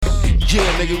Yeah,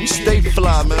 nigga, we stay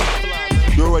fly, man.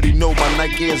 You already know my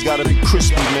Nike Airs gotta be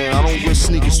crispy, man. I don't wear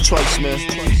sneakers twice, man.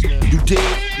 You dig?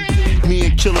 Me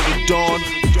and Killer the Dawn,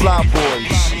 fly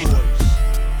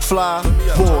boys. Fly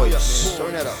boys.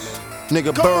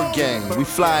 Nigga, Bird Gang, we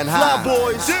flying high.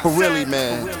 Fly boys, for really,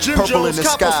 man. Jim Purple Jones, in the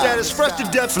Capo sky. Status, fresh to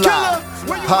death. Fly.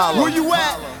 Killer, Holla. where you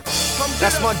at?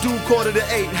 That's my dude, quarter to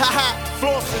 8. Haha,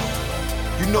 flossing.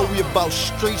 You know we about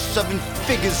straight 7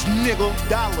 figures, nigga.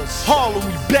 Dollars. Harlem,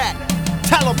 we back.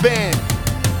 Taliban.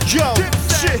 Yo,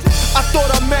 Shit, I thought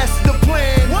I mastered the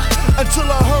plan. Until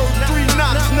I heard 3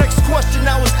 knocks. Next question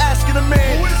I was asking a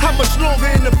man, how much longer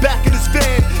in the back of this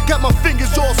van? Got my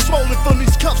fingers all swollen from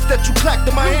these cuffs that you clacked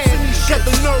in my hand. Got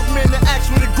the nerve, man, to ask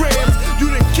for the grams.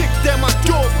 You done kicked down my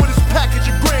door for this package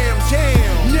of grams.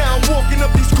 Damn. Now I'm walking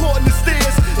up these coordinate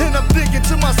stairs, and I'm thinking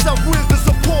to myself, where's the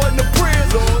support and the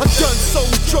prayers? I've done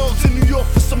sold drugs in New York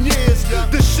for some years.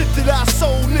 The shit that I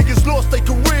sold, niggas lost their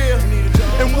career.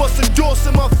 And what's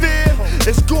endorsing my fear?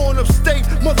 It's going upstate,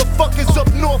 motherfuckers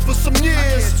up north for some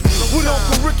years. When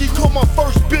Uncle Ricky caught my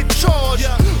first big charge,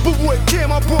 but with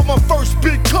Cam I brought my first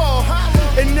big car.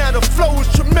 And now the flow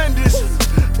is tremendous.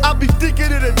 I be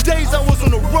thinking of the days I was on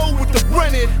the road with the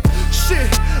Brennan. Shit,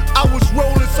 I was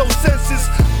rolling so senses,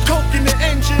 coke in the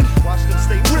engine,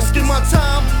 risking my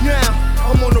time. Now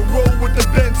I'm on the road with the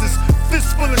Benzes,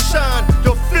 fist full of shine.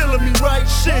 You're feeling me, right?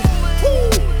 Shit,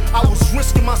 woo. I was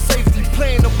risking my safety,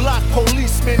 playing the block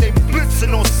policeman, they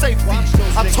blitzing on safety.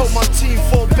 I told my team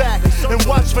fall back and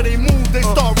watch for they move, they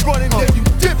start running, then you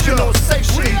dipping on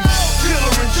safety.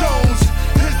 Killer and Jones,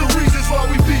 here's the reasons why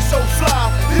we be so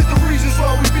fly. Here's the reasons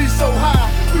why we be so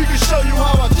high. We can show you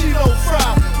how our kilo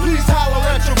fry. Please holler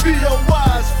at your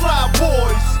BOYs, fly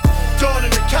boys. Dawn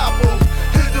in the Capo,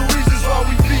 here's the reasons why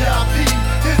we VIP.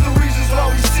 Here's the reasons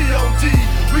why we COD.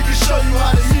 We can show you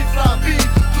how to eat fly B.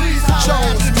 Please holler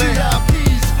at the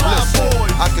VIPs, fly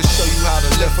boys. I can show you how to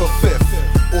lift a fifth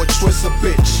or twist a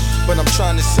bitch, but I'm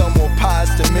trying to sell more pies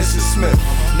than Mrs. Smith.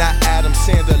 Not Adam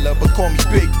Sandler, but call me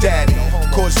Big Daddy.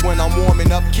 Cause when I'm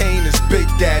warming up, Kane is Big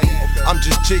Daddy. I'm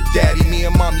just Jig Daddy, me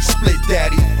and mommy split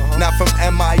daddy. Not from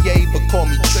MIA, but call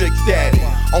me Trick Daddy.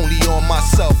 Only on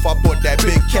myself, I bought that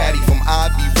big caddy from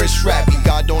Ivy, wrist rappy.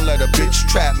 God don't let a bitch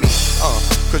trap me,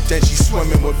 cause then she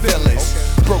swimming with villains.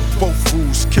 Broke both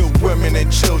rules, killed women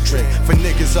and children. For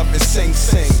niggas up and Sing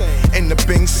Sing, in the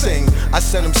Bing Sing. I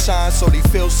set them shine so they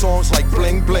feel songs like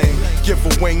bling bling. Give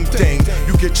a wing ding,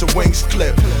 you get your wings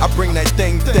clipped. I bring that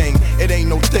thing, it ain't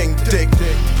no thing dick.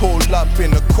 Pull up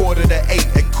in 7:45, at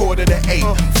 7:45.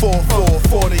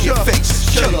 4-4 to your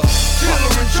face, killer.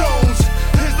 Killer and Jones,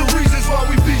 here's the reasons why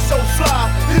we be so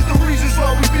fly. Here's the reasons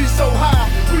why we be so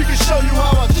high. We can show you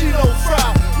how our kilo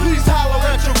fry. Please holler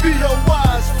at your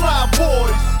BOYs, fly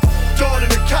boys. Dawn in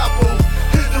the Capo,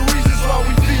 here's the reasons why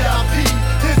we VIP.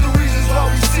 Here's the reasons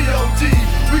why we COD.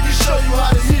 We can show you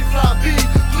how to eat fly B.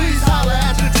 Please holler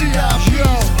at the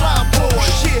DIPs, fly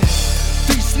boys. Shit.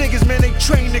 These niggas, man, they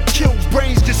trained to kill.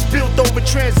 Brains get spilled over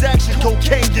transactions,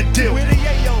 cocaine get dealt.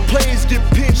 Players get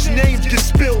pinched, names get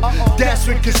spilled. That's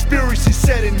when conspiracy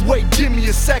set in. Wait, give me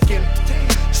a second.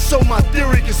 So my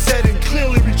theory can set in.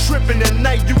 Clearly we tripping at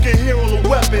night, you can hear all the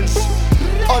weapons.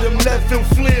 All them left and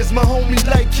flares, my homie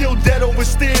like killed dead over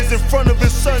stairs in front of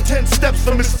his son, 10 steps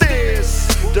from his stairs.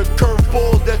 The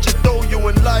curveballs that you throw you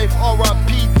in life,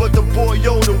 R.I.P. but the boy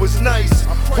Yoda was nice.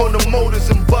 On the motors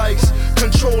and bikes,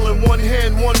 controlling one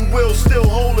hand, one wheel, still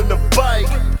holding the bike.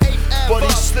 But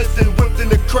he slipped and whipped in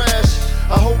the crash.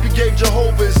 I hope he gave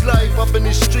Jehovah his life. Up in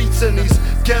this